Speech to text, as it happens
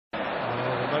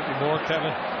more,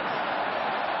 Kevin.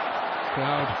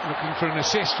 Crowd looking for an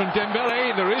assist from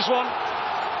Dembele. There is one.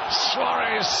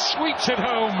 Suarez sweeps it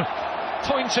home.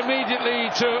 Points immediately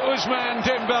to Ousmane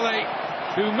Dembele,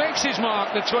 who makes his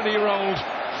mark, the 20-year-old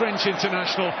French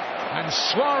international. And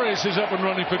Suarez is up and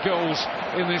running for goals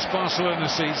in this Barcelona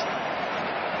season.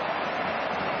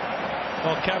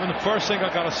 Well, Kevin, the first thing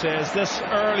I got to say is this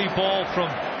early ball from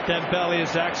Dembele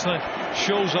is excellent.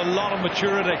 Shows a lot of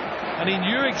maturity. And he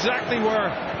knew exactly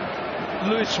where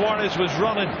Luis Suarez was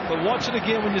running. But watch it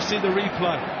again when you see the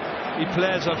replay. He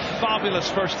plays a fabulous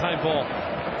first-time ball.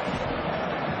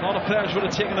 A lot of players would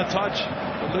have taken a touch.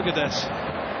 But look at this.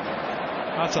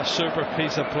 That's a super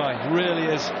piece of play. Really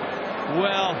is.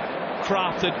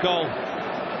 Well-crafted goal.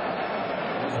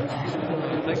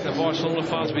 I think the Barcelona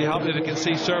fans will be happy they can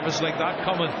see service like that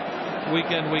coming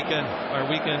week in, week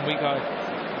out.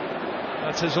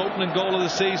 That's his opening goal of the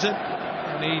season,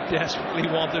 and he desperately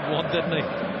wanted one, didn't he?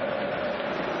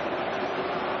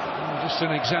 Just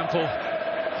an example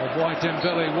of why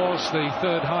Dembele was the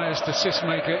third highest assist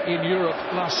maker in Europe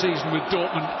last season with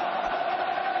Dortmund.